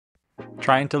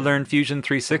Trying to learn Fusion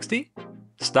 360?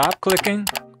 Stop clicking,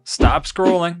 stop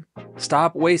scrolling,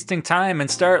 stop wasting time and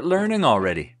start learning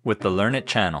already with the Learn It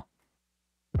channel.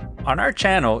 On our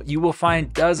channel, you will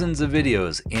find dozens of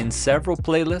videos in several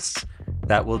playlists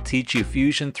that will teach you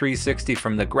Fusion 360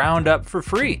 from the ground up for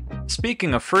free.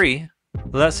 Speaking of free,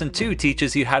 Lesson 2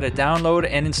 teaches you how to download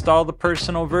and install the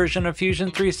personal version of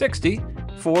Fusion 360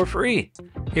 for free.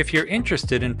 If you're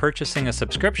interested in purchasing a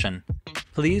subscription,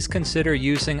 please consider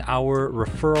using our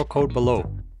referral code below.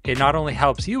 It not only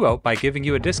helps you out by giving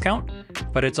you a discount,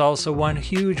 but it's also one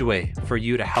huge way for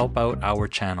you to help out our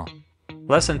channel.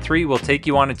 Lesson 3 will take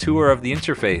you on a tour of the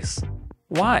interface.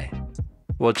 Why?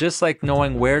 Well, just like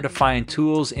knowing where to find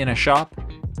tools in a shop,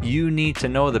 you need to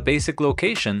know the basic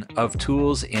location of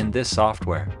tools in this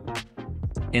software.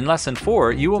 In Lesson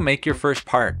 4, you will make your first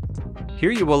part.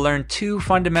 Here you will learn 2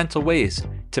 fundamental ways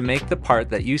to make the part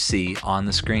that you see on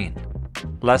the screen.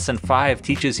 Lesson 5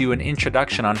 teaches you an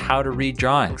introduction on how to read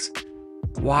drawings.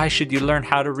 Why should you learn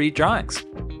how to read drawings?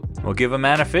 Well, give a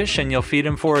man a fish and you'll feed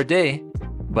him for a day,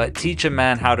 but teach a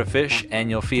man how to fish and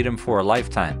you'll feed him for a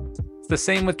lifetime. It's the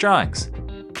same with drawings.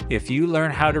 If you learn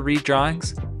how to read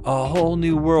drawings, a whole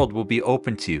new world will be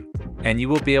open to you, and you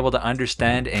will be able to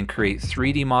understand and create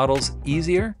 3D models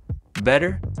easier,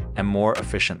 better, and more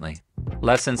efficiently.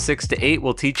 Lessons 6 to 8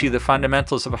 will teach you the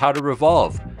fundamentals of how to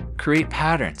revolve, create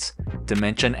patterns,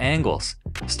 dimension angles,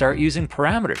 start using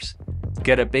parameters,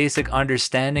 get a basic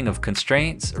understanding of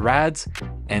constraints, rads,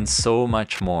 and so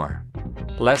much more.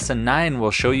 Lesson 9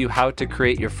 will show you how to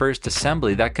create your first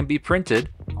assembly that can be printed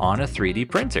on a 3D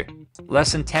printer.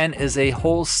 Lesson 10 is a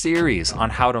whole series on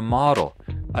how to model,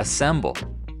 assemble,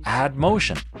 add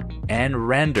motion, and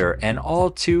render an all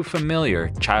too familiar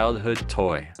childhood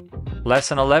toy.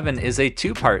 Lesson 11 is a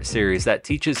 2-part series that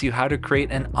teaches you how to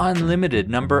create an unlimited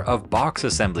number of box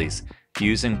assemblies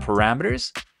using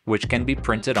parameters, which can be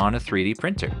printed on a 3D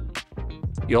printer.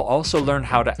 You'll also learn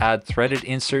how to add threaded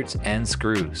inserts and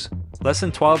screws.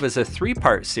 Lesson 12 is a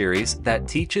 3-part series that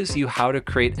teaches you how to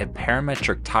create a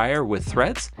parametric tire with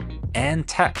threads and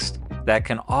text that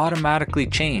can automatically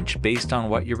change based on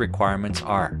what your requirements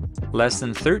are.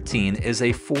 Lesson 13 is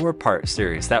a 4-part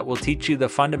series that will teach you the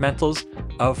fundamentals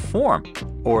of form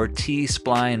or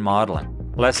T-spline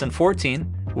modeling. Lesson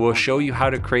 14 will show you how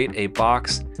to create a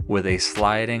box with a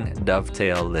sliding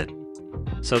dovetail lid.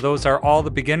 So those are all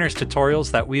the beginners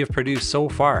tutorials that we have produced so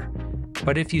far.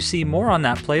 But if you see more on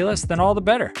that playlist, then all the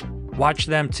better. Watch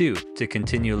them too to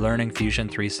continue learning Fusion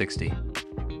 360.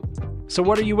 So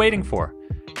what are you waiting for?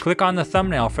 Click on the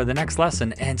thumbnail for the next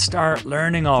lesson and start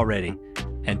learning already.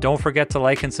 And don't forget to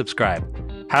like and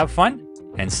subscribe. Have fun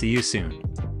and see you soon.